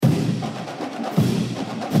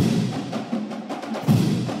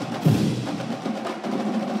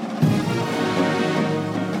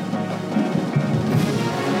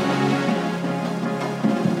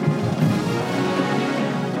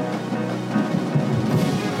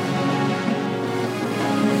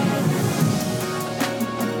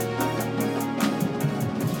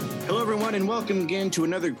welcome again to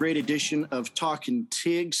another great edition of Talking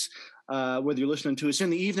Tigs. Whether you're listening to us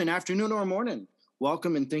in the evening, afternoon, or morning,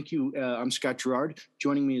 welcome and thank you. I'm Scott Gerard.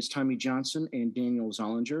 Joining me is Tommy Johnson and Daniel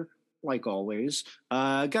Zollinger, like always.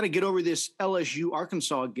 Got to get over this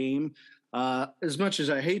LSU-Arkansas game. As much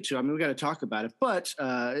as I hate to, I mean, we got to talk about it. But,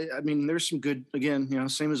 I mean, there's some good, again, you know,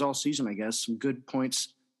 same as all season, I guess, some good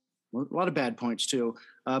points, a lot of bad points too.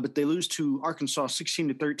 But they lose to Arkansas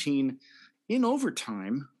 16-13 in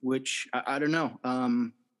overtime, which I don't know.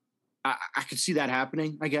 I could see that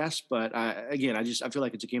happening, I guess. But again, I feel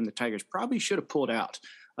like it's a game the Tigers probably should have pulled out,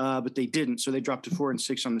 but they didn't. So they dropped to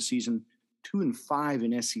 4-6 on the season, 2-5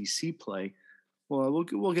 in SEC play. Well,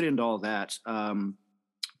 we'll get into all that.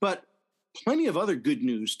 But plenty of other good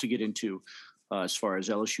news to get into as far as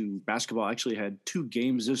LSU basketball. Actually had two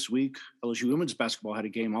games this week. LSU women's basketball had a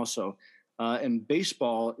game also. And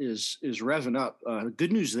baseball is revving up.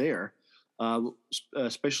 Good news there,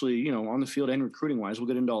 especially, you know, on the field and recruiting wise. We'll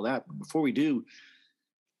get into all that. But before we do,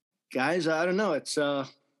 guys, I don't know. It's I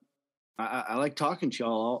like talking to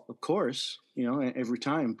y'all, of course, you know, every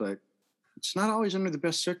time, but it's not always under the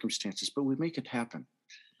best circumstances, but we make it happen.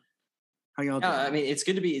 How y'all doing? I mean, it's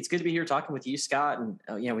good to be here talking with you, Scott, and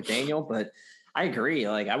with Daniel. But I agree.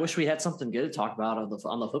 Like, I wish we had something good to talk about on the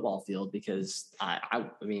football field, because I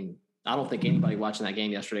mean, I don't think anybody watching that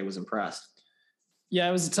game yesterday was impressed. Yeah,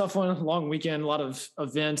 it was a tough one. Long weekend, a lot of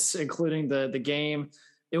events, including the game.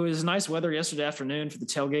 It was nice weather yesterday afternoon for the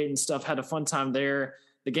tailgate and stuff. Had a fun time there.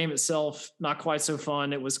 The game itself, not quite so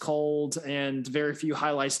fun. It was cold and very few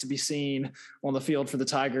highlights to be seen on the field for the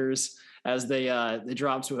Tigers as they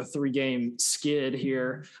dropped to a 3-game skid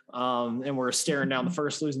here. And we're staring down the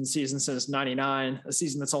first losing season since '99, a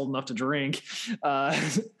season that's old enough to drink,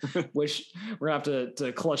 which we're going to have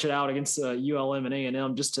to clutch it out against ULM and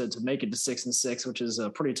A&M just to make it to 6-6, which is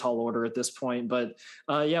a pretty tall order at this point. But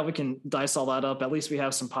yeah, we can dice all that up. At least we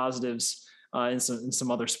have some positives in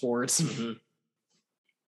some other sports. Mm-hmm.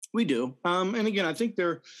 We do. And again, I think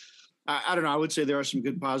I don't know. I would say there are some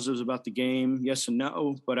good positives about the game. Yes and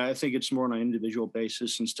no, but I think it's more on an individual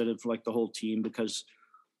basis instead of like the whole team, because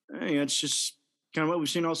it's just kind of what we've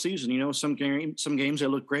seen all season. You know, some games they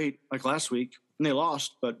look great, like last week, and they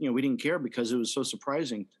lost, but we didn't care because it was so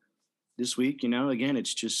surprising. This week, again,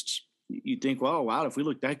 it's just you think, well, wow, if we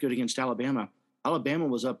look that good against Alabama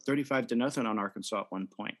was up 35-0 on Arkansas at one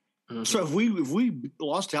point. Mm-hmm. So if we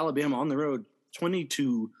lost to Alabama on the road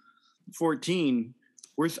 20-14.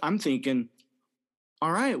 I'm thinking,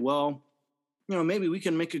 all right, well, maybe we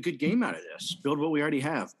can make a good game out of this, build what we already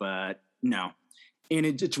have, but no. And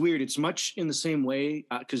it's weird. It's much in the same way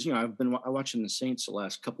because, I've been watching the Saints the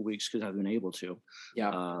last couple of weeks because I've been able to.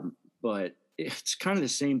 Yeah. But it's kind of the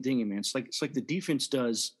same thing, man. It's like the defense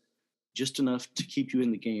does just enough to keep you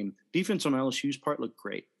in the game. Defense on LSU's part looked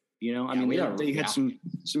great. They had some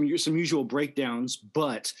usual breakdowns,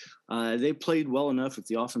 but they played well enough if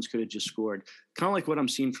the offense could have just scored. Kind of like what I'm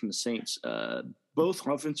seeing from the Saints. Both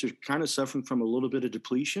offenses are kind of suffering from a little bit of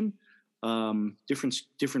depletion.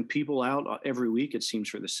 Different people out every week, it seems,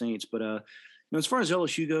 for the Saints. But as far as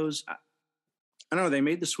LSU goes, I don't know. They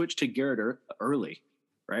made the switch to Garrett early,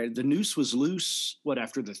 right? The noose was loose,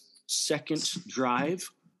 after the second drive?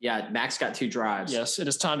 Yeah, Max got 2 drives. Yes, it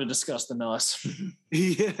is time to discuss the nuss.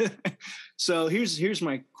 Yeah. So here's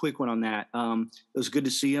my quick one on that. It was good to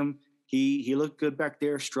see him. He looked good back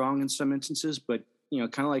there, strong in some instances, but kind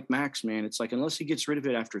of like Max, man, it's like unless he gets rid of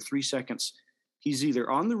it after 3 seconds, he's either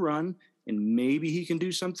on the run and maybe he can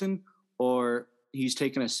do something, or he's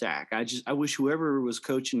taking a sack. I wish whoever was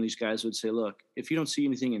coaching these guys would say, look, if you don't see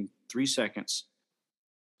anything in 3 seconds,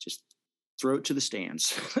 just throw it to the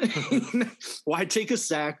stands. Why take a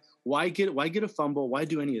sack? Why get a fumble? Why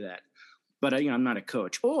do any of that? But I'm not a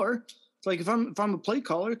coach. Or it's like if I'm a play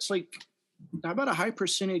caller, it's like, how about a high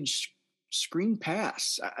percentage screen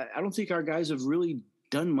pass? I don't think our guys have really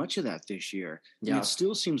done much of that this year. Yeah. And it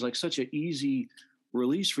still seems like such an easy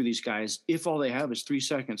release for these guys if all they have is 3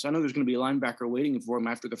 seconds. I know there's going to be a linebacker waiting for them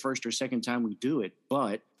after the first or second time we do it,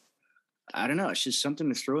 but I don't know. It's just something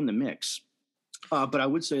to throw in the mix. But I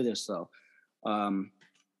would say this, though.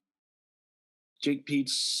 Jake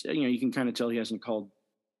Peetz, you can kind of tell he hasn't called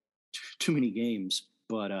too many games,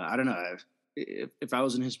 but I don't know. If I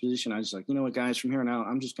was in his position, I was like, you know what, guys, from here on out,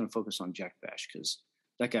 I'm just going to focus on Jack Bash because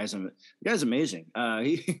the guy's amazing.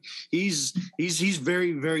 He's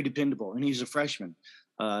very, very dependable, and he's a freshman.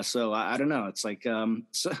 So I don't know. It's like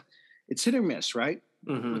it's hit or miss, right?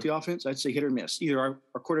 Mm-hmm. With the offense, I'd say hit or miss. Either our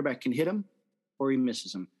quarterback can hit him or he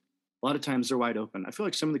misses him. A lot of times they're wide open. I feel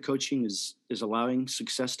like some of the coaching is allowing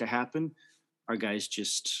success to happen. Our guys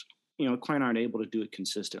just, quite aren't able to do it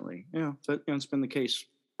consistently. It's been the case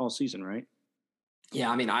all season, right? Yeah,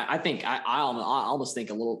 I mean, I think I almost think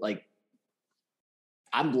a little like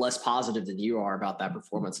I'm less positive than you are about that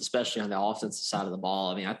performance, especially on the offensive side of the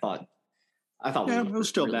ball. I mean, I thought it was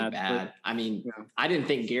still really bad. I mean, I didn't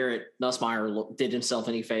think Garrett Nussmeier did himself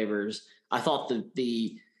any favors. I thought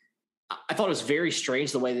I thought it was very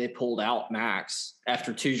strange the way they pulled out Max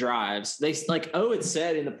after 2 drives. They it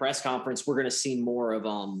said in the press conference, we're going to see more of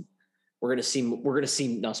we're going to see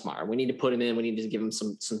Nussmeier. We need to put him in. We need to give him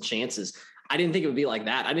some chances. I didn't think it would be like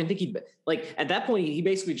that. I didn't think he'd at that point, he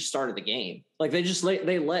basically just started the game. Like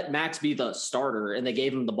they let Max be the starter and they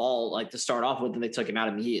gave him the ball to start off with, and they took him out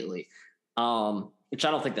immediately. Which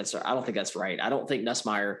I don't think that's right. I don't think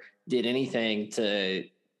Nussmeier did anything to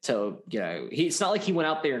it's not like he went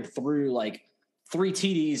out there and threw 3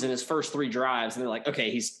 TDs in his first 3 drives. And they're like,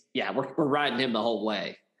 okay, we're riding him the whole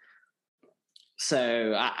way.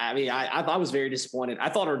 So I was very disappointed. I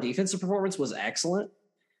thought our defensive performance was excellent.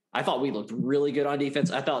 I thought we looked really good on defense.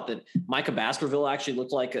 I thought that Micah Baskerville actually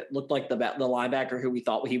looked like the linebacker who we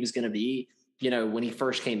thought he was going to be. When he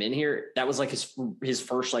first came in here, that was his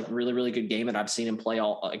first really, really good game that I've seen him play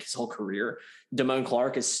all his whole career. Damone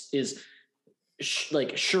Clark is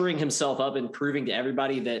shoring himself up and proving to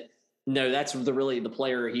everybody that no, that's really the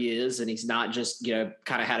player he is, and he's not just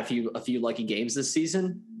kind of had a few lucky games this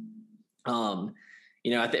season. I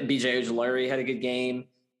think BJ Ojulari had a good game.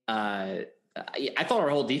 I thought our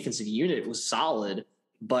whole defensive unit was solid,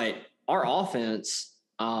 but our offense,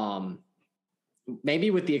 maybe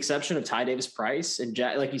with the exception of Ty Davis Price and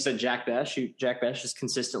like you said, Jack Bech is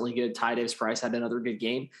consistently good. Ty Davis Price had another good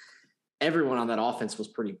game. Everyone on that offense was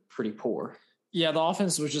pretty poor. Yeah, the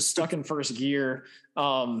offense was just stuck in first gear,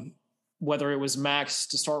 whether it was Max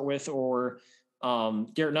to start with or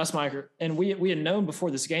Garrett Nussmeier. And we had known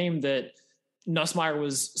before this game that Nussmeier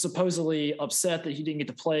was supposedly upset that he didn't get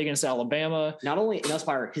to play against Alabama. Not only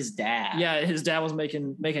Nussmeier, his dad. Yeah, his dad was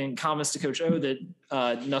making comments to Coach O that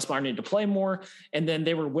Nussmeier needed to play more, and then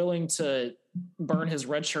they were willing to burn his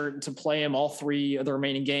red shirt to play him all 3 of the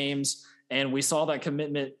remaining games. And we saw that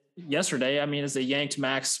commitment yesterday. I mean, as they yanked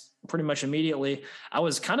Max pretty much immediately, I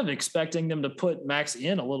was kind of expecting them to put Max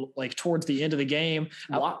in a little towards the end of the game.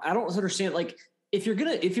 I don't understand. If you're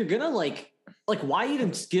gonna why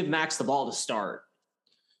even give Max the ball to start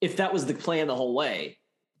if that was the plan the whole way?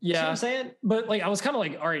 Yeah. See what I'm saying? But I was kind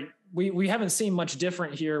of all right, we haven't seen much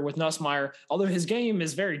different here with Nussmeier, although his game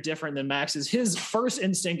is very different than Max's. His first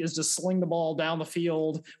instinct is to sling the ball down the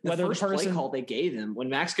field. The play call they gave him when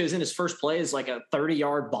Max goes in, his first play is a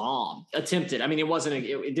 30-yard bomb attempted. I mean,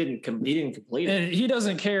 he didn't complete it. And he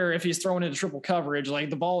doesn't care if he's throwing into triple coverage.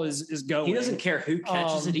 The ball is going. He doesn't care who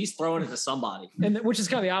catches it. He's throwing it to somebody. And which is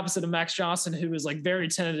kind of the opposite of Max Johnson, who is very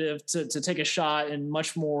tentative to take a shot and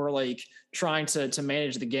much more trying to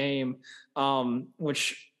manage the game,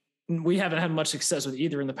 which we haven't had much success with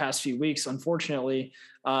either in the past few weeks, unfortunately.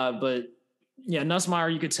 But yeah,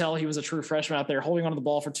 Nussmeier, you could tell he was a true freshman out there, holding onto the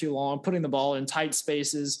ball for too long, putting the ball in tight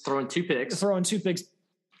spaces, throwing 2 picks,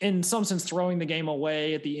 in some sense, throwing the game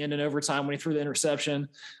away at the end and overtime when he threw the interception.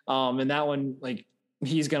 And that one,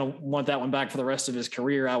 he's going to want that one back for the rest of his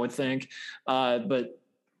career, I would think. But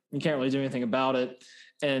you can't really do anything about it.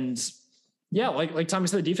 And yeah, like Tommy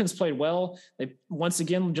said, the defense played well. They once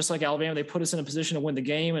again, just like Alabama, they put us in a position to win the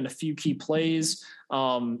game in a few key plays.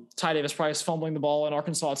 Ty Davis Price fumbling the ball in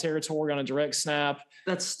Arkansas territory on a direct snap.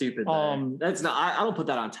 That's stupid. That's not. I don't put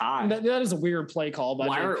that on Ty. That is a weird play call. By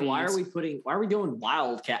why are we doing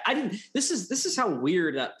Wildcat? This is how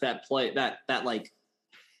weird that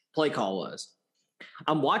play call was.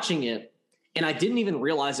 I'm watching it and I didn't even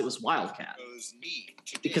realize it was Wildcat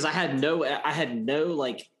because I had no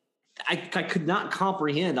I could not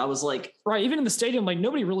comprehend. I was right. Even in the stadium,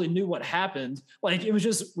 nobody really knew what happened. It was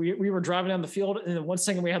just, we were driving down the field and then 1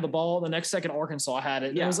 second we had the ball. The next second Arkansas had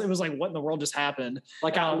it. Yeah. It was what in the world just happened?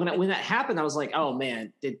 When that happened, I was like, oh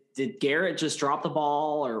man, did Garrett just drop the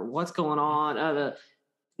ball or what's going on?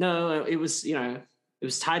 No, it was, it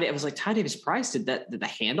was Ty. It was Ty Davis Price. Did the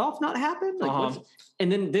handoff not happen?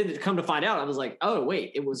 And then come to find out, I was like, oh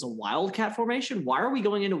wait, it was a Wildcat formation. Why are we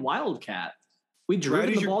going into Wildcat? We drove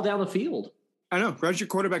the ball down the field. I know. Right as your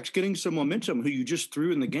quarterback's getting some momentum, who you just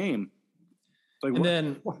threw in the game.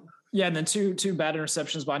 Then two bad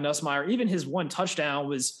interceptions by Nussmeier. Even his 1 touchdown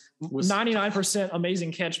was 99%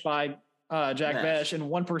 amazing catch by Jack Bech and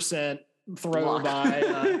 1% throw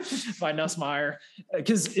by Nussmeier.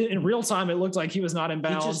 Because in real time, it looked like he was not in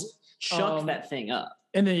bounds. He just chucked that thing up.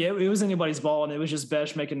 And then it was anybody's ball, and it was just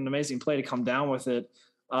Bech making an amazing play to come down with it.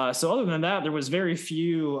 So other than that, there was very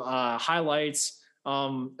few highlights.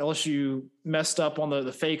 LSU messed up on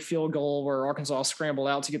the fake field goal where Arkansas scrambled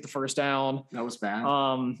out to get the first down. That was bad.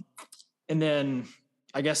 And then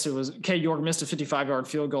I guess it was Cade York missed a 55-yard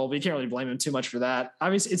field goal, but you can't really blame him too much for that.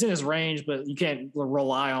 Obviously, it's in his range, but you can't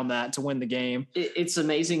rely on that to win the game. It's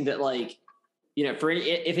amazing that, like, you know,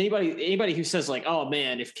 if anybody who says like, oh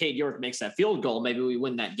man, if Cade York makes that field goal, maybe we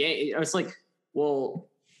win that game. It's like, well,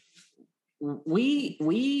 we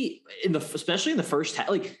especially in the first half,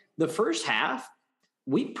 like the first half,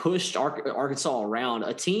 we pushed Arkansas around,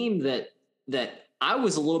 a team that I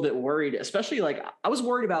was a little bit worried, especially like I was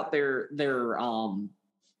worried about their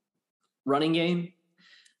running game.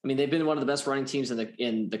 I mean, they've been one of the best running teams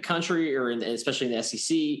in the country, or especially in the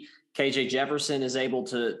SEC. KJ Jefferson is able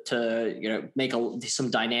to make some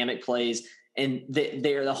dynamic plays, and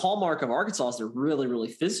they're the hallmark of Arkansas is they're really, really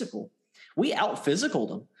physical. We out physicaled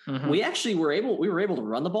them. Mm-hmm. We were able to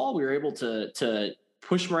run the ball. We were able to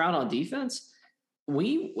push them around on defense.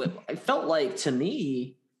 I felt like, to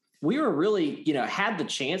me, we were really, had the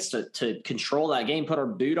chance to control that game, put our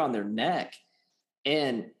boot on their neck.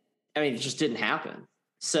 And I mean, it just didn't happen.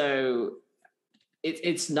 So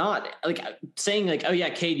it's not like saying like, oh yeah,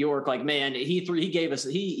 Cade York, like, man, he gave us,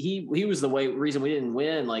 he was the reason we didn't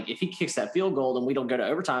win. Like, if he kicks that field goal and we don't go to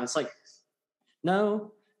overtime, it's like,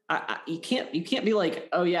 no, you can't be like,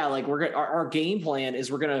 oh yeah, like our game plan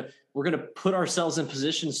is we're going to put ourselves in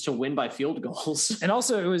positions to win by field goals. And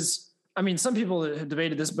also it was, I mean, some people have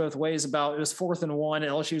debated this both ways about it was 4th and 1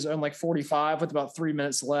 and LSU was on like 45 with about 3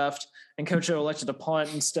 minutes left. And Coach O elected to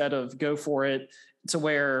punt instead of go for it, to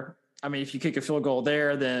where, I mean, if you kick a field goal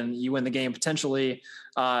there, then you win the game potentially.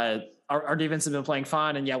 Our defense had been playing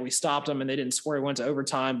fine, and yeah, we stopped them and they didn't score. We went to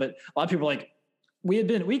overtime, but a lot of people are like,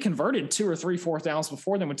 we converted 2 or 3 4th downs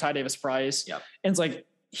before then with Ty Davis Price. Yep. And it's like,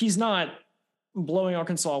 he's not blowing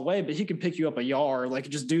Arkansas away, but he can pick you up a yard, like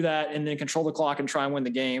just do that and then control the clock and try and win the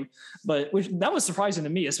game. But that was surprising to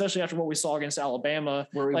me, especially after what we saw against Alabama,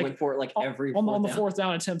 where we went for it like every on the 4th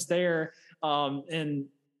down attempts there. And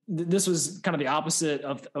this was kind of the opposite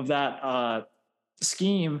of that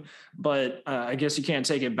scheme, but I guess you can't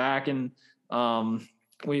take it back, and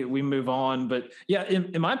we move on. But yeah,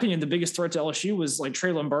 in my opinion, the biggest threat to LSU was like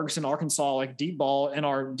Traylon Burks in Arkansas, like deep ball, and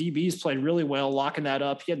our DBs played really well, locking that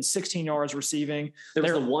up. He had 16 yards receiving.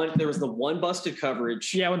 There was the one busted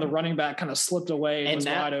coverage. Yeah, when the running back kind of slipped away and was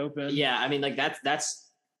wide open. Yeah, I mean, like that's.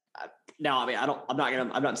 No, I mean, I'm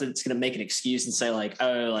not just gonna make an excuse and say like,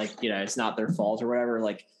 oh, like, it's not their fault or whatever.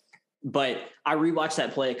 Like, but I rewatched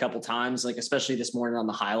that play a couple times, like especially this morning on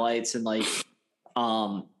the highlights, and like,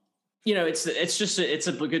 it's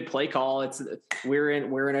a good play call. We're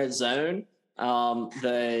in a zone.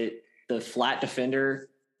 The flat defender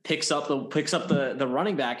picks up the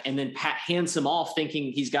running back and then hands him off,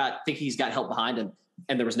 thinking he's got help behind him.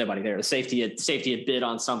 And there was nobody there. The safety had bid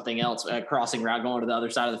on something else, a crossing route going to the other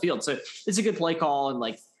side of the field. So it's a good play call, and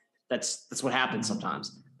like that's what happens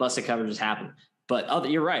sometimes. Busted coverages happen. But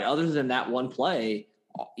you're right. Other than that one play,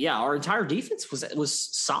 yeah, our entire defense was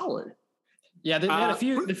solid. Yeah, they had a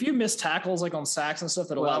few missed tackles like on sacks and stuff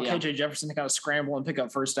that allowed KJ Jefferson to kind of scramble and pick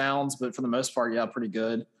up first downs. But for the most part, yeah, pretty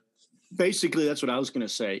good. Basically, that's what I was going to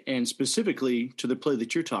say, and specifically to the play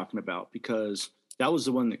that you're talking about, because that was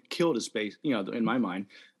the one that killed his base, in my mind.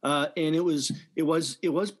 And it was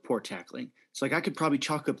poor tackling. It's like I could probably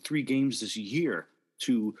chalk up 3 games this year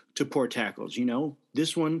to poor tackles.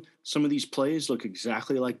 This one, some of these plays look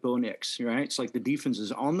exactly like Bo Nix, right? It's like the defense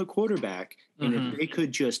is on the quarterback, and if they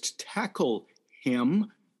could just tackle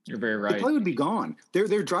him, you're very right, the play would be gone.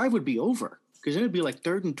 Their drive would be over, because then it'd be like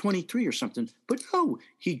 3rd and 23 or something. But no,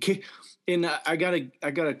 he kicked. And I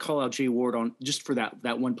gotta call out Jay Ward on just for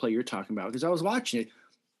that one play you're talking about, because I was watching it.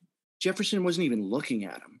 Jefferson wasn't even looking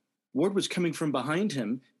at him. Ward was coming from behind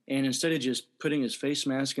him, and instead of just putting his face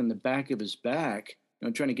mask in the back of his back,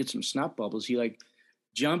 trying to get some snot bubbles, he like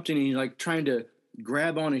jumped and he like trying to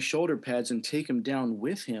grab on his shoulder pads and take him down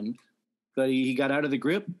with him. But he got out of the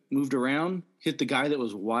grip, moved around, hit the guy that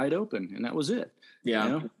was wide open, and that was it.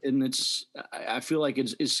 Yeah. And I feel like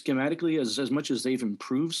it's schematically, as much as they've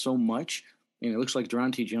improved so much, and it looks like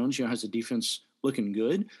Durante Jones, has the defense looking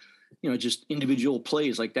good, just individual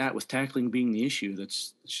plays like that with tackling being the issue,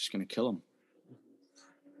 it's just going to kill them.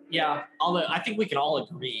 Yeah. Although I think we can all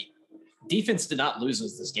agree, defense did not lose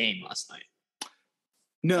us this game last night.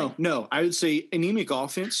 No. I would say anemic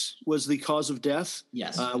offense was the cause of death.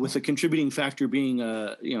 Yes. With the contributing factor being,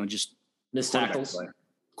 just missed tackles.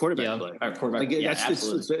 Quarterback play. Quarterback.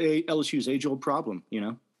 It's LSU's age-old problem,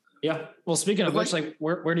 Yeah. Well, speaking of which, like,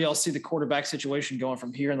 where do y'all see the quarterback situation going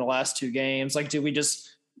from here in the last 2 games? Like, do we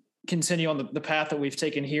just continue on the path that we've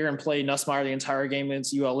taken here and play Nussmeier the entire game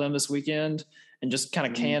against ULM this weekend and just kind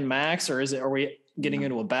of can Max, or are we getting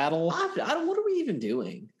into a battle? I don't. What are we even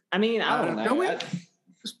doing? I mean, I don't know.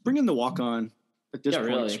 Just bring in the walk-on. at this point.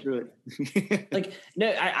 Really. Screw it. Like,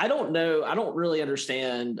 no, I don't know. I don't really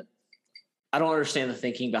understand. I don't understand the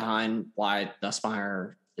thinking behind why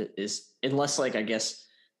Nussmeier is, unless, like, I guess,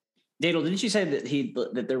 Daniel, didn't you say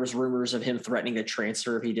that there was rumors of him threatening to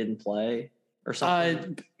transfer if he didn't play or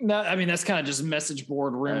something? No, I mean, that's kind of just message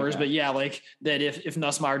board rumors, but yeah, like that if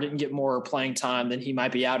Nussmeier didn't get more playing time, then he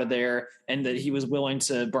might be out of there, and that he was willing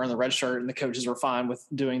to burn the red shirt, and the coaches were fine with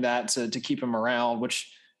doing that to keep him around,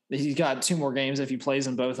 which he's got 2 more games. If he plays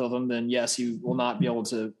in both of them, then yes, he will not be able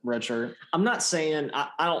to redshirt. I'm not saying,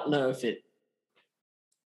 I don't know if it,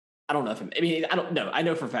 I don't know. I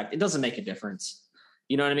know for a fact it doesn't make a difference.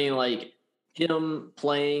 You know what I mean? Like, him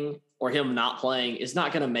playing or him not playing is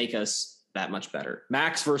not going to make us that much better.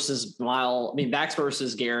 Max versus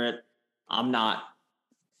Garrett. I'm not,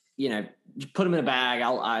 put him in a bag.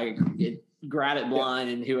 I grab it blind,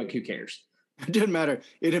 and who cares? It doesn't matter.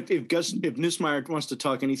 If Nussmeier wants to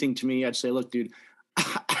talk anything to me, I'd say, look, dude,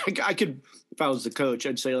 I could, if I was the coach,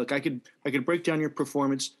 I'd say, look, I could break down your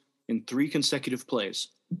performance in 3 consecutive plays.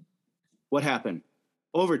 What happened?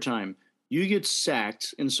 Overtime. You get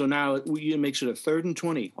sacked, and so now it makes it a 3rd and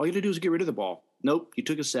 20. All you have to do is get rid of the ball. Nope, you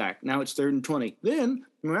took a sack. Now it's 3rd and 20. Then,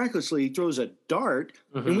 miraculously, he throws a dart,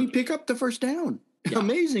 and we pick up the first down,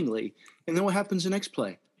 amazingly. And then what happens the next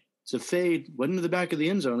play? It's a fade. Wasn't to the back of the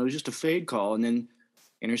end zone. It was just a fade call, and then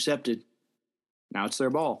intercepted. Now it's their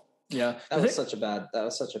ball. Yeah, that was such a bad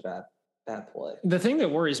play. The thing that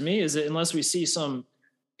worries me is that unless we see some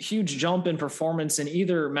huge jump in performance in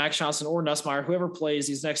either Max Johnson or Nussmeier, whoever plays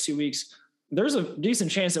these next 2 weeks, there's a decent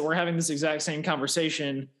chance that we're having this exact same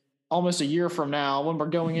conversation almost a year from now when we're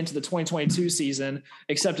going into the 2022 season,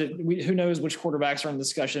 except who knows which quarterbacks are in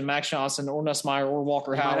discussion, Max Johnson or Nussmeier or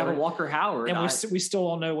Walker Howard. Might have a Walker Howard. And we still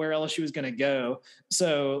don't know where LSU is going to go.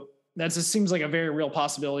 So that just seems like a very real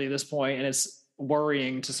possibility at this point, and it's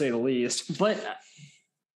worrying to say the least. But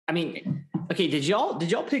I mean, okay, did y'all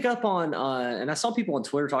pick up on and I saw people on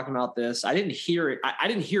Twitter talking about this. I didn't hear it. I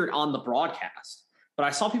didn't hear it on the broadcast, but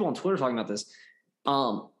I saw people on Twitter talking about this.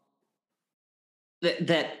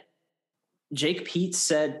 That Jake Peetz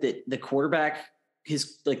said that the quarterbacks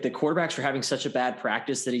were having such a bad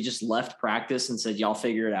practice that he just left practice and said, "Y'all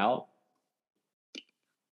figure it out."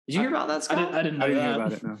 Did you hear about that, Scott? I didn't hear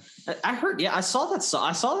about it. No. I heard. Yeah, I saw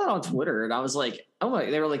that on Twitter, and I was like, "Oh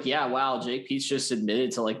my!" They were like, "Yeah, wow." Jake Peetz just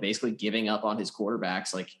admitted to, like, basically giving up on his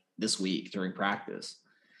quarterbacks, like, this week during practice.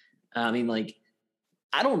 I mean, like,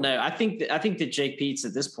 I don't know. I think that Jake Peetz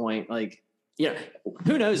at this point, like,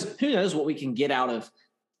 who knows what we can get out of.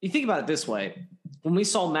 You think about it this way: when we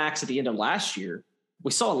saw Max at the end of last year,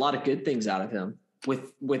 we saw a lot of good things out of him.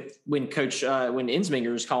 With when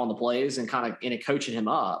Ensminger was calling the plays and kind of coaching him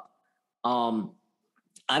up.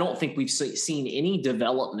 I don't think we've seen any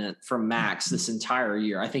development from Max this entire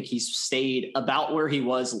year. I think he's stayed about where he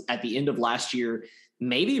was at the end of last year,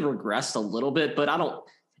 maybe regressed a little bit, but I don't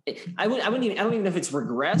even know if it's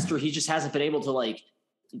regressed or he just hasn't been able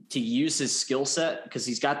to use his skill set, because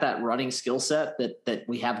he's got that running skill set that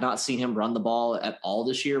we have not seen him run the ball at all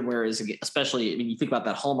this year. Whereas, especially, I mean, you think about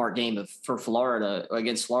that hallmark game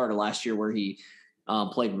against Florida last year, where he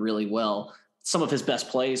played really well. Some of his best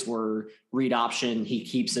plays were read option. He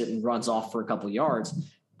keeps it and runs off for a couple of yards.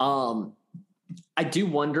 I do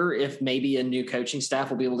wonder if maybe a new coaching staff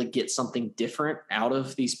will be able to get something different out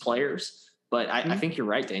of these players. But I think you're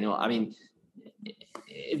right, Daniel. I mean,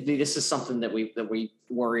 this is something that we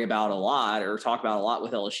worry about a lot or talk about a lot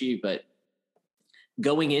with LSU, but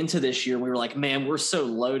going into this year, we were like, man, we're so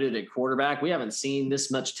loaded at quarterback. We haven't seen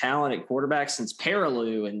this much talent at quarterback since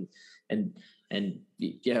Paraloo and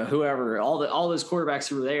whoever, all those quarterbacks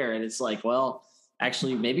who were there. And it's like, well,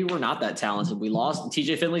 actually, maybe we're not that talented. We lost.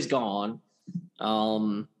 TJ Finley's gone.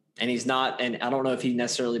 And he's not, and I don't know if he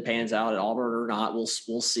necessarily pans out at Auburn or not. We'll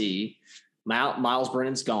see. Miles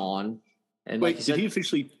Brennan's gone. And wait, did he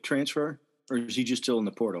officially transfer, or is he just still in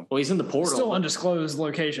the portal? Well, he's in the portal. Still undisclosed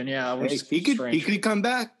location. Yeah, he could come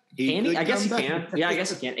back. I guess he can. Yeah, I guess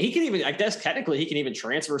he can. He can even. I guess technically he can even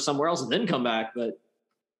transfer somewhere else and then come back. But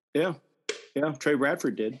yeah, Trey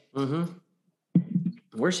Bradford did. Mm-hmm.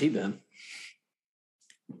 Where's he been?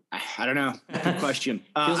 I don't know. Good question.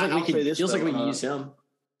 Feels like we can use him.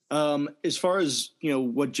 As far as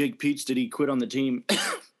what Jake Peetz, did he quit on the team?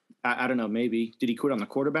 I don't know. Maybe did he quit on the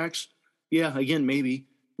quarterbacks? Yeah, again, maybe.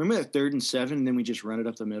 Remember that 3rd and 7, and then we just run it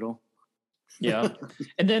up the middle? Yeah.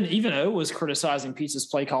 And then even O was criticizing Pietz's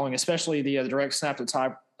play calling, especially the direct snap to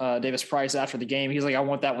Ty Davis Price after the game. He's like, I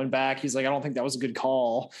want that one back. He's like, I don't think that was a good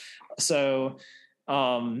call. So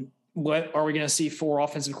what are we going to see 4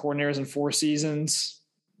 offensive coordinators in 4 seasons?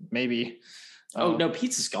 Maybe. No,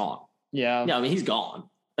 Peetz is gone. Yeah. Yeah, I mean, he's gone.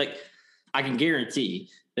 Like, I can guarantee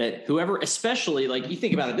that whoever, especially like you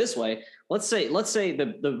think about it this way, let's say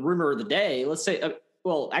the rumor of the day, let's say,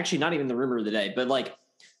 well, actually not even the rumor of the day, but like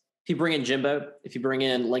if you bring in Jimbo, if you bring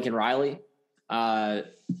in Lincoln Riley,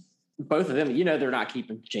 both of them, they're not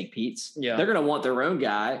keeping Jake Peetz. Yeah. They're going to want their own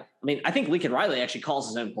guy. I mean, I think Lincoln Riley actually calls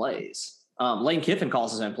his own plays. Lane Kiffin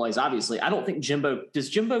calls his own plays, obviously. I don't think does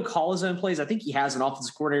Jimbo call his own plays? I think he has an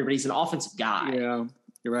offensive coordinator, but he's an offensive guy. Yeah,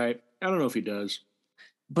 you're right. I don't know if he does.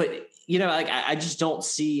 But, like I just don't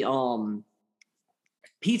see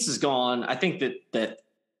Peetz is gone. I think that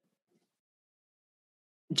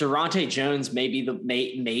Durante Jones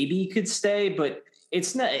maybe could stay, but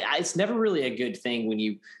it's never really a good thing when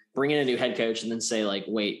you bring in a new head coach and then say like,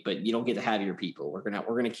 wait, but you don't get to have your people. We're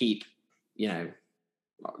gonna keep,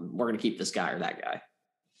 we're gonna keep this guy or that guy.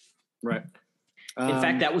 Right. In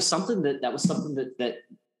fact, that was something that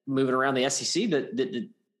moving around the SEC that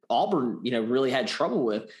Auburn, really had trouble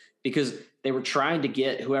with, because they were trying to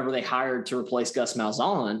get whoever they hired to replace Gus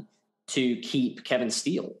Malzahn to keep Kevin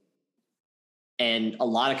Steele. And a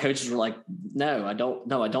lot of coaches were like, no, I don't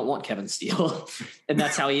want Kevin Steele. And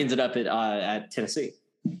that's how he ended up at Tennessee.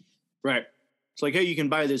 Right. It's like, hey, you can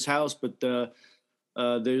buy this house, but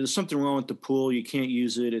there's something wrong with the pool. You can't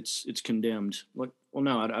use it. It's condemned. Well,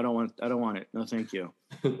 no, I don't want it. No, thank you.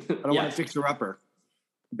 I don't want to fix the upper,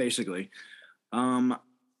 basically.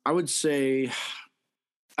 I would say,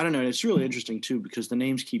 I don't know. It's really interesting too, because the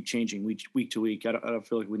names keep changing week to week. I don't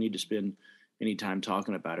feel like we need to spend any time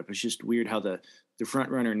talking about it, but it's just weird how the front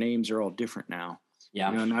runner names are all different now. Yeah.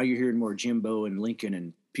 Now you're hearing more Jimbo and Lincoln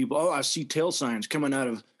and people. Oh, I see tail signs coming out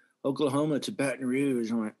of Oklahoma to Baton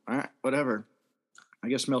Rouge. I'm like, all right, whatever. I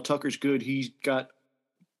guess Mel Tucker's good. He got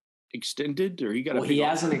extended, or he got. Well, he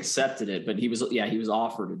hasn't accepted it, but he was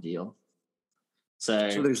offered a deal. So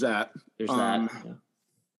there's that. There's that. Yeah.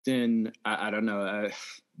 Then I don't know.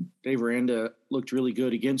 Dave Aranda looked really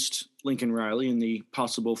good against Lincoln Riley in the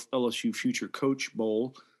possible LSU Future Coach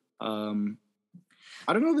Bowl. I don't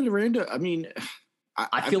know that Aranda. I mean,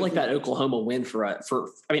 I feel like that Oklahoma win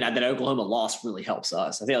that Oklahoma loss really helps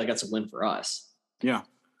us. I feel like that's a win for us. Yeah.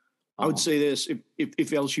 I would say this: if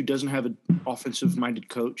LSU doesn't have an offensive-minded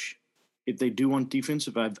coach, if they do want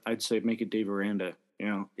defensive, I'd say make it Dave Aranda.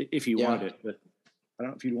 If you want it, but I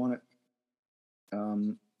don't know if you'd want it.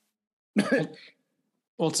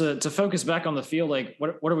 Well, to focus back on the field, like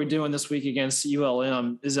what are we doing this week against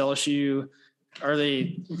ULM? Is LSU, are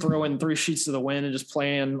they throwing 3 sheets to the wind and just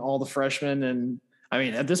playing all the freshmen? And I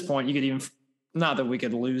mean, at this point, you could even, not that we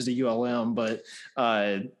could lose to ULM, but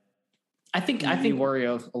I think worry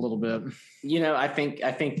a little bit. I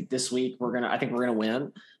think this week we're gonna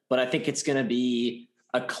win, but I think it's gonna be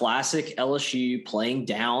a classic LSU playing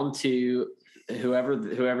down to whoever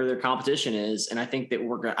their competition is. And I think that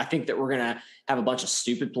we're gonna have a bunch of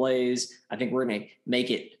stupid plays. I think we're gonna make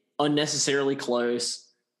it unnecessarily close.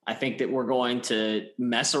 I think that we're going to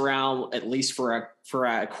mess around at least for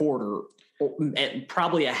a quarter,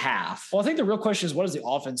 probably a half. Well, I think the real question is, what does the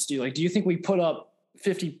offense do? Like, do you think we put up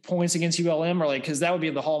 50 points against ULM, or like, because that would be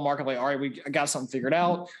the hallmark of like, all right, I got something figured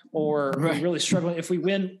out, or we're really struggling if we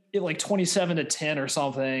win it like 27-10 or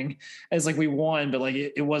something, as like we won, but like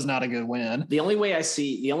it was not a good win. The only way I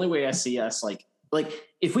see us like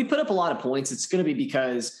if we put up a lot of points, it's going to be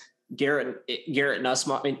because Garrett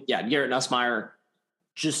Nussmeier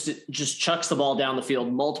just chucks the ball down the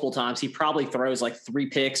field multiple times. He probably throws like 3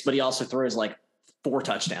 picks, but he also throws like 4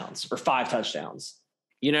 touchdowns or 5 touchdowns.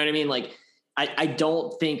 You know what I mean? Like, I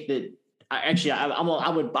don't think that I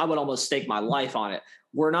would almost stake my life on it.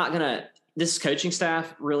 We're not going to, this coaching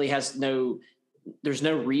staff really has there's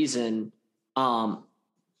no reason.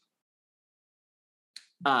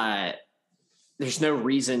 There's no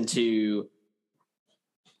reason to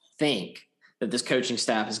think that this coaching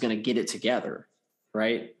staff is going to get it together.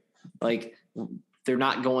 Right. Like, they're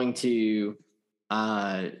not going to,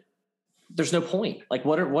 there's no point. Like,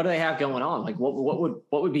 what do they have going on? Like, what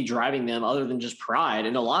would be driving them other than just pride?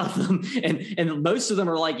 And a lot of them, and most of them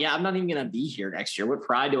are like, yeah, I'm not even going to be here next year. What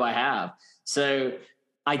pride do I have? So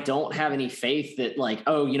I don't have any faith that like,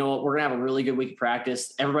 oh, you know what, we're going to have a really good week of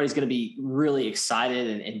practice. Everybody's going to be really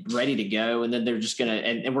excited and ready to go. And then they're just going to,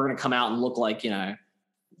 and we're going to come out and look like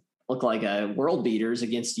world beaters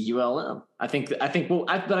against ULM. I think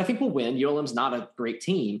we'll win. ULM's not a great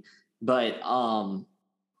team, but I'm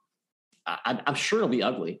sure it'll be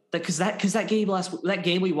ugly because that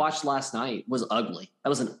game we watched last night was ugly. That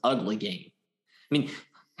was an ugly game. I mean,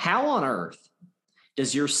 how on earth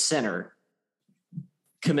does your center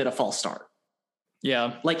commit a false start?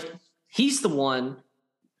 Yeah. Like, he's the one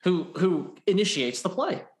who initiates the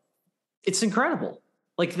play. It's incredible.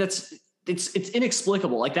 Like, it's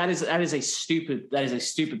inexplicable. Like that is a stupid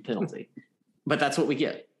penalty, but that's what we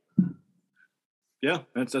get. Yeah,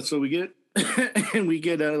 that's what we get. And we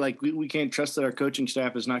get we can't trust that our coaching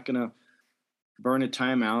staff is not going to burn a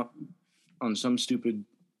timeout on some stupid,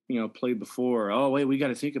 play before. Oh, wait, we got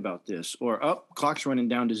to think about this. Or, clock's running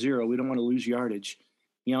down to 0. We don't want to lose yardage.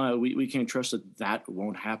 We can't trust that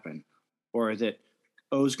won't happen. Or that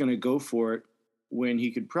O's going to go for it when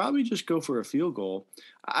he could probably just go for a field goal.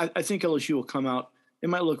 I think LSU will come out. It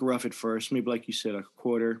might look rough at first, maybe like you said, a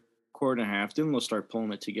quarter and a half. Then they'll start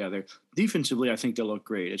pulling it together. Defensively, I think they'll look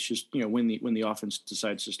great. It's just when the offense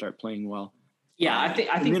decides to start playing well. Yeah, I think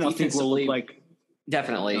defensively, we'll look like.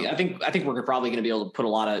 Definitely. I think we're probably going to be able to put a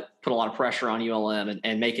lot of pressure on ULM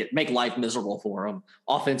and make life miserable for them,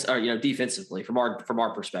 offense or defensively from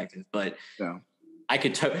our perspective. But yeah. I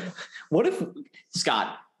could. What if,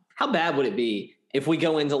 Scott? How bad would it be if we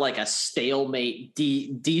go into like a stalemate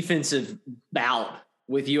defensive bout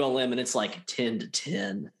with ULM and it's like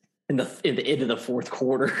 10-10 in the end of the fourth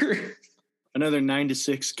quarter? Another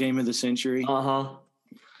 9-6 game of the century.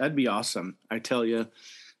 That'd be awesome. I tell you.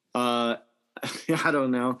 I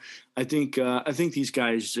don't know. I think these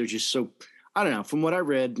guys are just so. I don't know. From what I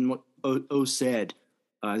read and what O said,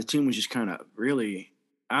 the team was just kind of really.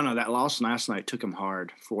 I don't know. That loss last night took them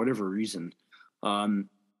hard for whatever reason.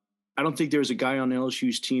 I don't think there's a guy on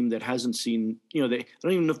LSU's team that hasn't seen. They I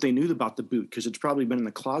don't even know if they knew about the boot because it's probably been in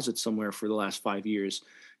the closet somewhere for the last 5 years,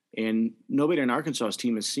 and nobody on Arkansas's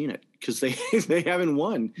team has seen it because they haven't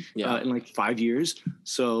won in like 5 years.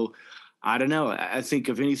 So I don't know. I think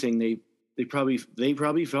if anything they probably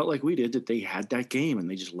felt like we did that they had that game and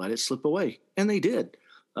they just let it slip away, and they did.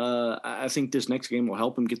 I think this next game will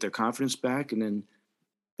help them get their confidence back, and then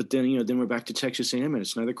we're back to Texas A&M and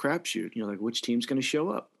it's another crapshoot. Like which team's going to show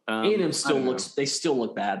up? A&M still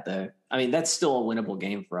look bad though. I mean that's still a winnable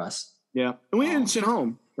game for us. Yeah, and we didn't sit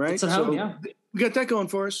home, right? It's at home, yeah. We got that going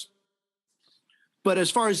for us. But as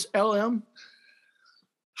far as LM,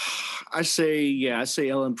 I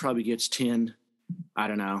say LM probably gets 10. I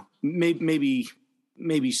don't know, maybe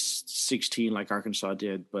 16 like Arkansas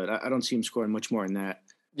did, but I don't see him scoring much more than that.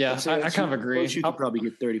 Yeah, I kind of agree. You could probably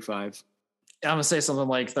get 35. I'm gonna say something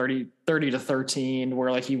like 30-13,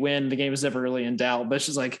 where like you win, the game is never really in doubt, but it's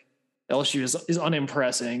just like LSU is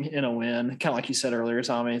unimpressing in a win, kind of like you said earlier,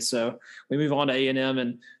 Tommy. So we move on to A&M,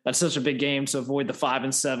 and that's such a big game to avoid the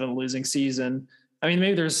 5-7 losing season. I mean,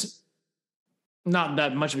 maybe there's not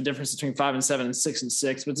that much of a difference between 5-7 and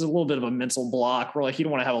 6-6, but it's a little bit of a mental block where like you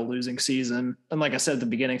don't want to have a losing season. And like I said at the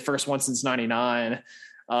beginning, first one since 99,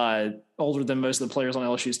 older than most of the players on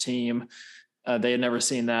LSU's team. They had never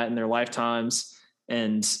seen that in their lifetimes.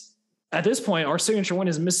 And at this point, our signature win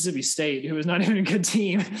is Mississippi State, who is not even a good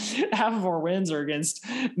team. Half of our wins are against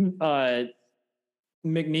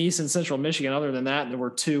McNeese and Central Michigan. Other than that,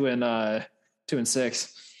 we're 2-6.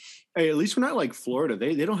 Hey, at least we're not like Florida.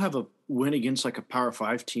 They don't have a win against like a Power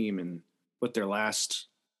 5 team in their last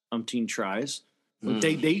umpteen tries.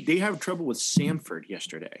 They have trouble with Samford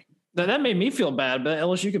yesterday. That made me feel bad, but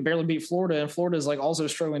LSU could barely beat Florida, and Florida is like also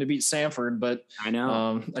struggling to beat Samford. But I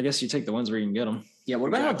know. I guess you take the wins where you can get them. Yeah. What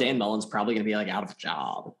about how Dan Mullen's probably going to be like out of a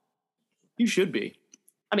job? He should be.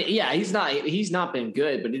 I mean, yeah, he's not been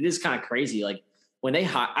good, but it is kind of crazy. Like when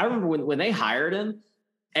I remember when they hired him,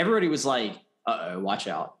 everybody was like, "Uh-oh, watch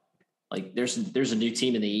out! Like there's a new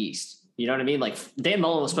team in the East." You know what I mean? Like Dan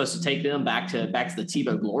Mullen was supposed to take them back to the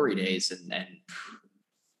Tebow glory days, and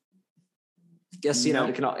guess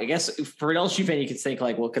I guess for an LSU fan you could think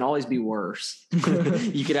like, well, it can always be worse.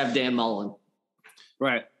 You could have Dan Mullen,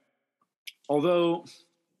 right? Although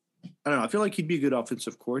I don't know, I feel like he'd be a good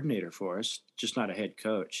offensive coordinator for us, just not a head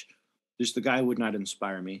coach. Just the guy would not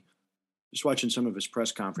inspire me. Just watching some of his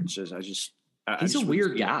press conferences, he's a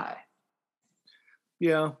weird guy.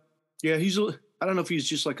 Yeah. I don't know if he's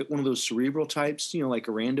just like one of those cerebral types, like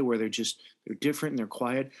Aranda, where they're different and they're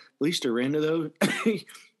quiet. At least Aranda, though,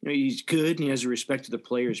 he's good and he has a respect to the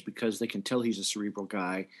players because they can tell he's a cerebral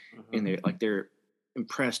guy, and they're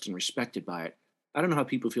impressed and respected by it. I don't know how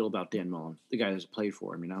people feel about Dan Mullen, the guy that's played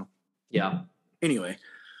for him, Yeah. Anyway,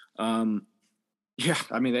 yeah,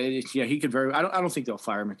 I mean, he could very. I don't think they'll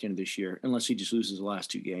fire him at the end of this year unless he just loses the last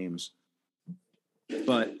 2 games.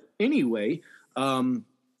 But anyway,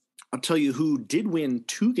 I'll tell you who did win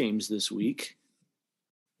 2 games this week.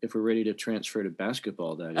 If we're ready to transfer to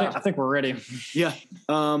basketball, that is. I think we're ready. Yeah.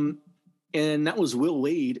 And that was Will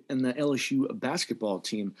Wade and the LSU basketball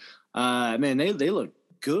team. Man, they look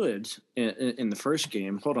good in the first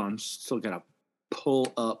game. Hold on. Still got to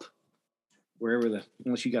pull up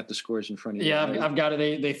unless you got the scores in front of you. Yeah, I've got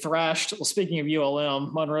it. They thrashed. Well, speaking of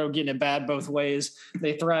ULM, Monroe getting it bad both ways.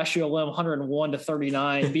 They thrashed ULM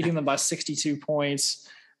 101-39, beating them by 62 points,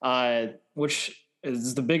 which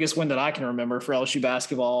is the biggest win that I can remember for LSU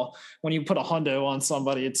basketball. When you put a hundo on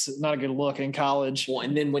somebody, it's not a good look in college. Well,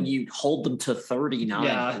 and then when you hold them to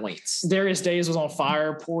 39 points. Darius Days was on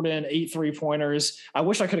fire, poured in 8 3-pointers. I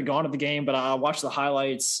wish I could have gone to the game, but I watched the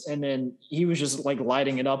highlights, and then he was just like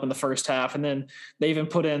lighting it up in the first half. And then they even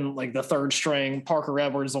put in like the third string. Parker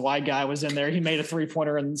Edwards, the white guy, was in there. He made a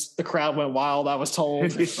 3-pointer, and the crowd went wild, I was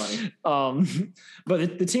told. Funny.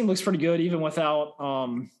 But the team looks pretty good, even without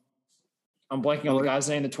I'm blanking on the guy's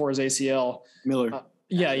name that tore his ACL. Miller.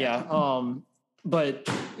 But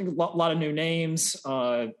a lot of new names.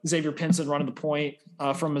 Xavier Pinson running the point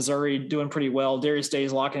from Missouri, doing pretty well. Darius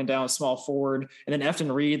Days locking it down with small forward. And then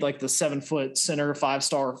Efton Reed, like the 7-foot center,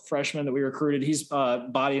 5-star freshman that we recruited, he's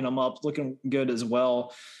bodying them up, looking good as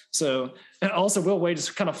well. So, and also Will Wade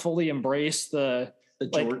just kind of fully embraced the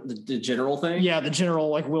general thing. Yeah, the general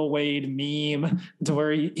like Will Wade meme, to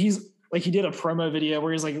where he's like, he did a promo video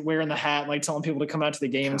where he's like wearing the hat, like telling people to come out to the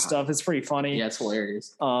game and stuff. It's pretty funny. Yeah, it's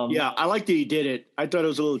hilarious. Yeah, I like that he did it. I thought it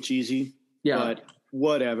was a little cheesy. Yeah, but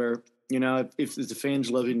whatever. You know, if the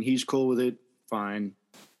fans love it and he's cool with it, fine.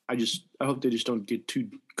 I hope they just don't get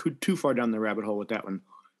too far down the rabbit hole with that one.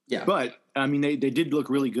 Yeah, but I mean, they did look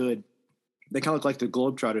really good. They kind of look like the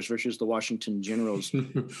Globetrotters versus the Washington Generals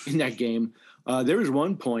in that game. There was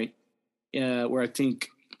one point where I think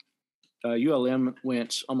ULM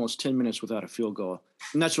went almost 10 minutes without a field goal.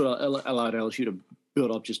 And that's what allowed LSU to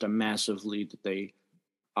build up just a massive lead that they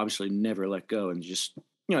obviously never let go. And just,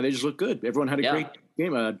 they just looked good. Everyone had a great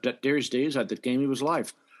game. Darius Days had the game of his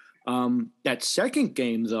life. That second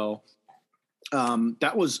game, though,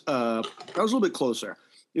 that was a little bit closer.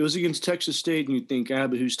 It was against Texas State, and you'd think,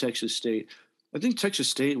 but who's Texas State? I think Texas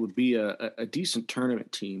State would be a decent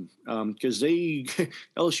tournament team because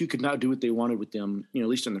LSU could not do what they wanted with them, at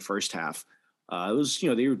least in the first half. It was,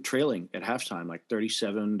 they were trailing at halftime, like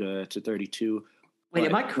 37 to 32. Wait,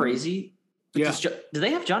 am I crazy? Yeah. Do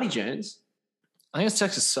they have Johnny Jones? I think it's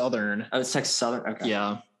Texas Southern. Oh, it's Texas Southern. Okay.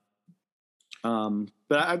 Yeah. But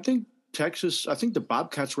I think the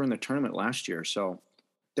Bobcats were in the tournament last year, so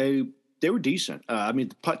they were decent. I mean,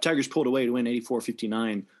 the Tigers pulled away to win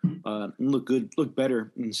 84-59 and looked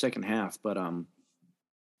better in the second half. But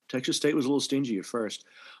Texas State was a little stingy at first.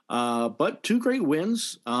 But 2 great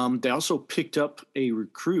wins. They also picked up a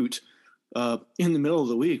recruit in the middle of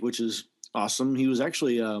the week, which is awesome. He was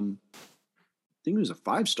actually, I think he was a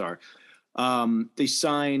 5-star. They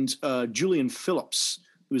signed Julian Phillips,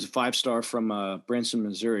 who was a 5-star from Branson,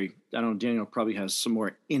 Missouri. I don't know, Daniel probably has some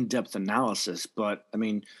more in-depth analysis, but I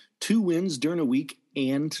mean, 2 wins during a week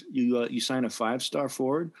and you sign a 5-star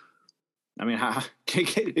forward. I mean,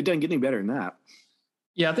 it doesn't get any better than that.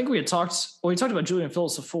 Yeah, I think we talked about Julian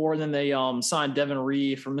Phillips before, and then they signed Devin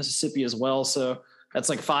Reed from Mississippi as well. So that's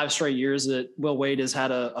like 5 straight years that Will Wade has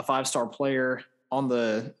had a 5-star player on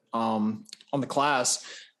the class.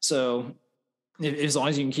 So as long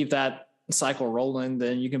as you can keep that cycle rolling,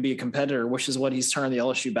 then you can be a competitor, which is what he's turned the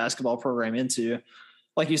LSU basketball program into.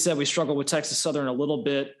 Like you said, we struggled with Texas Southern a little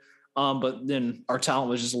bit, but then our talent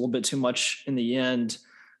was just a little bit too much in the end.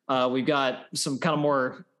 We've got some kind of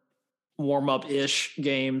more warm-up-ish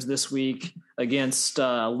games this week against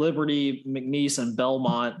Liberty, McNeese, and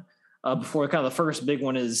Belmont. Before kind of the first big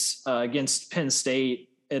one is against Penn State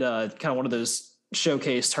at kind of one of those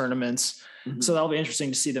showcase tournaments. Mm-hmm. So that'll be interesting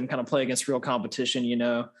to see them kind of play against real competition,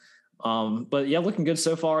 But yeah, looking good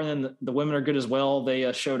so far. And then the women are good as well.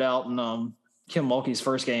 They showed out in Kim Mulkey's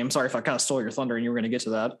first game. Sorry if I kind of stole your thunder and you were going to get to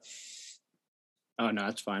that. Oh, no,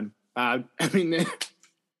 that's fine. I mean,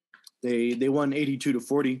 they won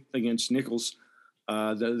 82-40 against Nichols.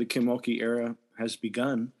 The Kim Mulkey era has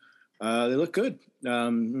begun. They look good. I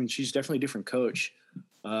mean, she's definitely a different coach.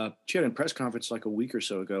 She had a press conference like a week or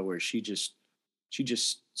so ago where she just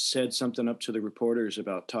said something up to the reporters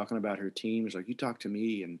about talking about her team. It was like, you talk to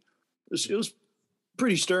me. And it was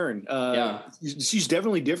pretty stern. She's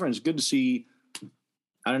definitely different. It's good to see,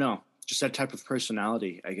 I don't know, just that type of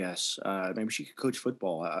personality, I guess. Maybe she could coach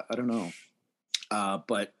football. I don't know.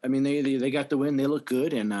 But, I mean, they got the win. They look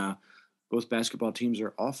good. And both basketball teams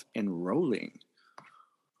are off and rolling.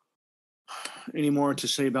 Any more to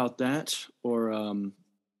say about that? Or I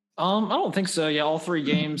don't think so. Yeah, all 3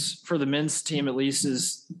 games for the men's team at least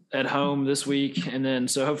is at home this week, and then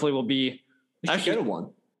so hopefully we'll be actually go to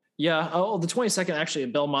one. Yeah, the 22nd actually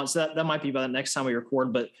at Belmont. So that might be by the next time we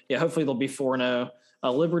record. But yeah, hopefully they'll be 4-0.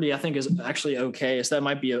 Liberty I think is actually okay, so that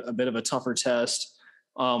might be a bit of a tougher test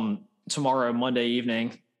tomorrow, Monday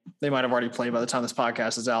evening. They might have already played by the time this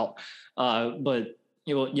podcast is out. But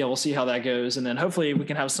we'll see how that goes. And then hopefully we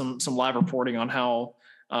can have some live reporting on how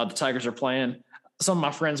the Tigers are playing. Some of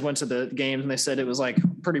my friends went to the games and they said it was like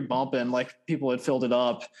pretty bumping, like people had filled it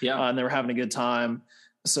up and they were having a good time.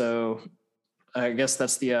 So I guess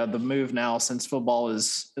that's the move now since football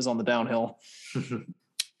is on the downhill.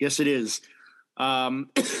 Yes, it is. But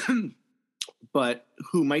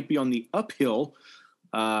who might be on the uphill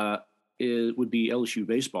would be LSU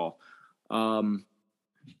baseball.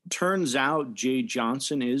 Turns out Jay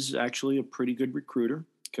Johnson is actually a pretty good recruiter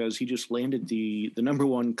because he just landed the number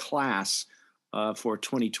one class for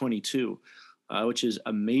 2022, which is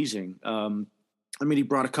amazing. He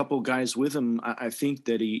brought a couple guys with him. I think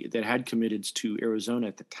that had committed to Arizona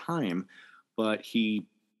at the time, but he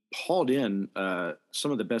hauled in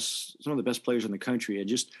some of the best players in the country.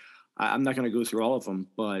 And I'm not going to go through all of them,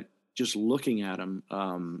 but just looking at him,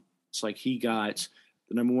 it's like he got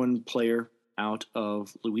the number one player out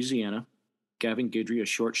of Louisiana, Gavin Guidry, a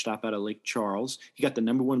shortstop out of Lake Charles. He got the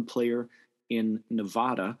number one player in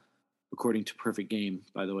Nevada, according to Perfect Game,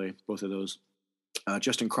 by the way, both of those.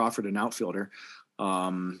 Justin Crawford, an outfielder.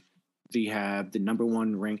 They have the number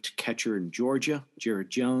one ranked catcher in Georgia, Jared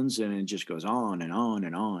Jones, and it just goes on and on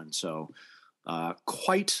and on. So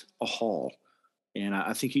quite a haul. And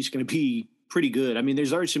I think he's going to be pretty good. I mean,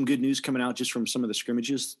 there's already some good news coming out just from some of the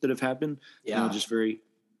scrimmages that have happened. Yeah. Just very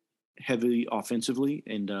heavily offensively.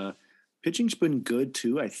 And pitching's been good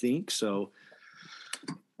too, I think. So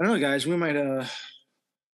I don't know, guys. We might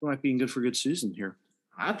be in good for a good season here.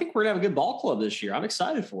 I think we're going to have a good ball club this year. I'm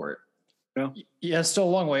excited for it. Yeah, it's still a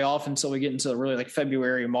long way off until we get into really like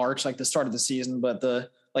February, March, like the start of the season. But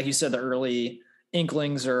like you said, the early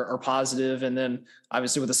inklings are positive. And then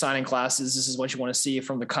obviously with the signing classes, this is what you want to see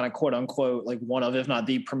from the kind of quote unquote, like one of, if not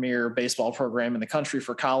the premier baseball program in the country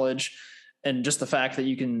for college. And just the fact that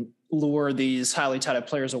you can lure these highly touted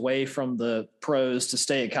players away from the pros to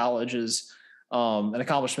stay at college is an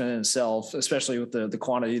accomplishment in itself, especially with the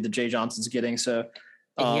quantity that Jay Johnson's getting. So,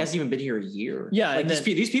 and he hasn't even been here a year. Yeah, like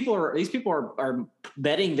these people are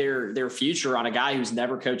betting their future on a guy who's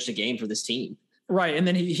never coached a game for this team. Right, and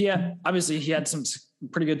then he had some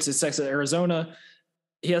pretty good success at Arizona.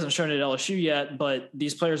 He hasn't shown it at LSU yet, but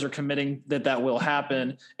these players are committing that will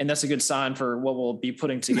happen, and that's a good sign for what we'll be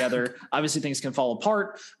putting together. Obviously, things can fall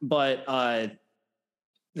apart, but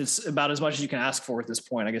it's about as much as you can ask for at this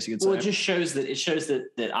point, I guess you could say. Well, it shows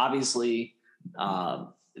that obviously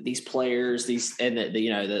these players,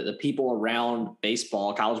 the people around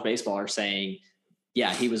baseball, college baseball, are saying,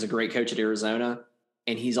 yeah, he was a great coach at Arizona.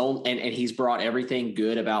 And he's brought everything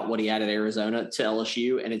good about what he had at Arizona to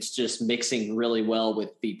LSU, and it's just mixing really well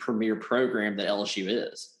with the premier program that LSU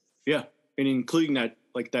is. Yeah, and including that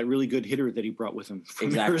really good hitter that he brought with him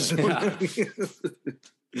from Arizona. Yeah.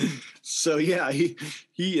 So yeah, he.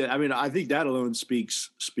 I mean, I think that alone speaks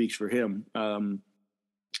for him.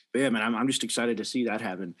 Yeah, man, I'm just excited to see that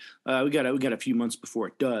happen. We got a few months before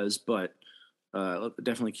it does, but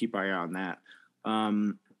definitely keep our eye on that.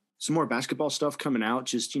 Some more basketball stuff coming out,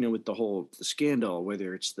 just, with the scandal,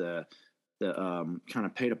 whether it's the kind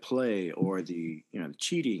of pay to play or the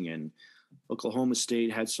cheating. And Oklahoma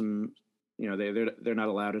State had some, they're not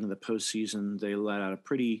allowed into the postseason. They let out a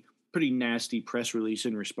pretty nasty press release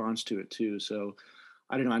in response to it too. So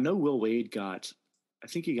I don't know. I know Will Wade got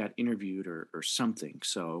interviewed or something.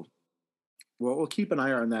 So we'll keep an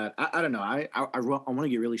eye on that. I don't know. I want to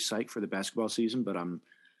get really psyched for the basketball season, but I'm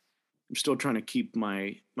still trying to keep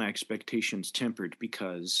my expectations tempered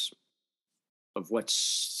because of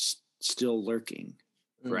what's still lurking,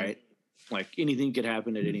 right? Like anything could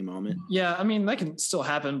happen at any moment. Yeah, I mean, that can still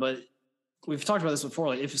happen, but we've talked about this before.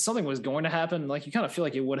 Like, if something was going to happen, like, you kind of feel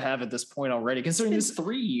like it would have at this point already, considering this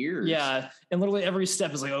 3 years. Yeah, and literally every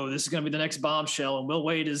step is like, oh, this is going to be the next bombshell, and Will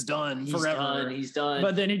Wade is done forever. He's done.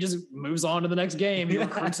 But then he just moves on to the next game. He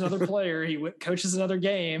recruits another player. He coaches another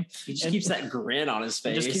game. He just keeps that grin on his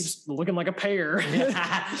face. He just keeps looking like a pear.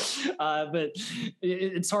 But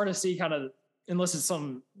it's hard to see kind of, unless it's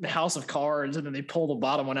some house of cards and then they pull the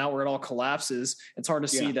bottom one out where it all collapses. It's hard to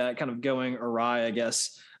see that kind of going awry, I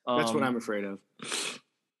guess. That's what I'm afraid of.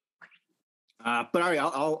 But all right,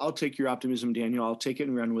 I'll take your optimism, Daniel. I'll take it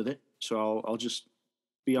and run with it. So I'll just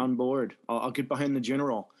be on board. I'll get behind the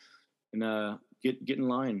general and get in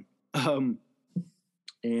line. And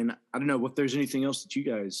I don't know if there's anything else that you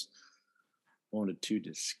guys wanted to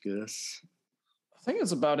discuss. I think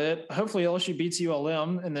that's about it. Hopefully LSU beats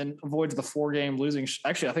ULM and then avoids the 4-game losing.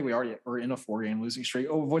 Actually, I think we already are in a 4-game losing streak.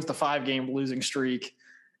 Avoids the 5-game losing streak.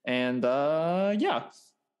 And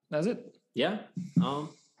that's it. Yeah.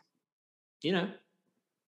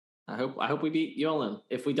 I hope we beat ULM.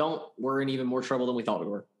 If we don't, we're in even more trouble than we thought we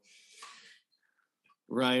were.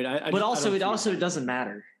 Right. But also, it doesn't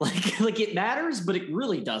matter. Like it matters, but it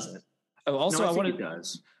really doesn't. Oh, also, I think it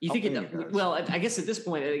does. You think it does? Well, I guess at this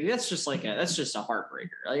point, that's just a heartbreaker.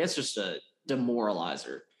 Like that's just a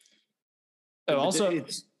demoralizer. Oh, also,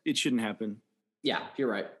 it shouldn't happen. Yeah, you're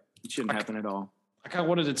right. It shouldn't happen at all. I kind of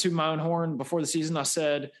wanted to toot my own horn before the season. I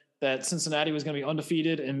said that Cincinnati was going to be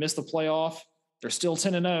undefeated and miss the playoff. They're still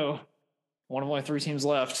 10-0. One of only 3 teams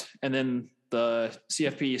left, and then the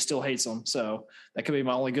CFP still hates them. So that could be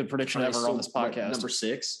my only good prediction ever on this podcast. Number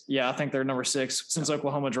 6? Yeah, I think they're number 6 since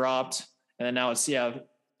Oklahoma dropped, and then now it's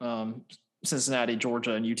Cincinnati,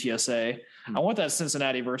 Georgia, and UTSA. I want that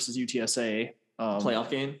Cincinnati versus UTSA playoff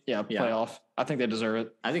game. Yeah, playoff. I think they deserve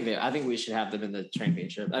it. I think we should have them in the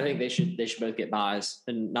championship. I think they should both get buys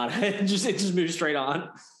and not just move straight on.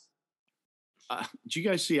 Did you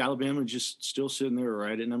guys see Alabama just still sitting there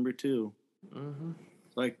right at number 2? Mm-hmm.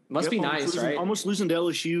 Like, must be nice, right? Almost losing to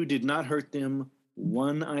LSU did not hurt them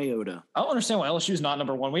one iota. I don't understand why LSU is not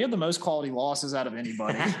number 1. We have the most quality losses out of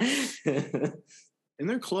anybody. And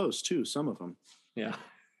they're close too, some of them. Yeah.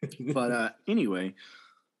 But anyway,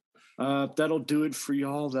 that'll do it for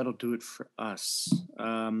y'all. That'll do it for us.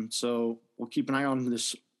 So we'll keep an eye on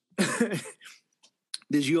this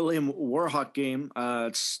this ULM Warhawk game.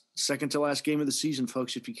 It's second to last game of the season,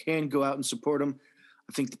 folks. If you can, go out and support them.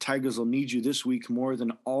 I think the Tigers will need you this week more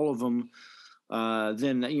than all of them.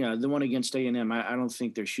 Then, the one against A&M, I don't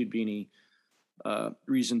think there should be any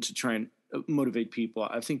reason to try and motivate people.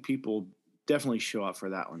 I think people definitely show up for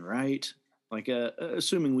that one, right? Like,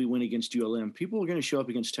 assuming we win against ULM, people are going to show up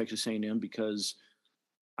against Texas A&M because,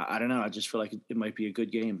 I don't know, I just feel like it might be a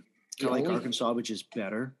good game. I like Arkansas, which is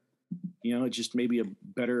better. Just maybe a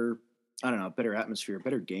better, better atmosphere,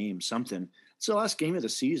 better game, something. It's the last game of the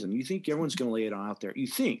season. You think everyone's going to lay it on out there. You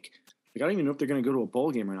think. Like, I don't even know if they're going to go to a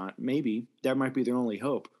bowl game or not. Maybe. That might be their only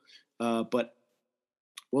hope. But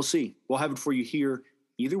we'll see. We'll have it for you here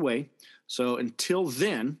either way. So until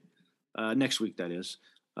then, next week that is,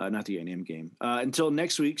 not the A&M game. Until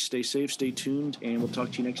next week, stay safe, stay tuned, and we'll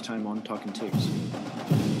talk to you next time on Talking Tigs.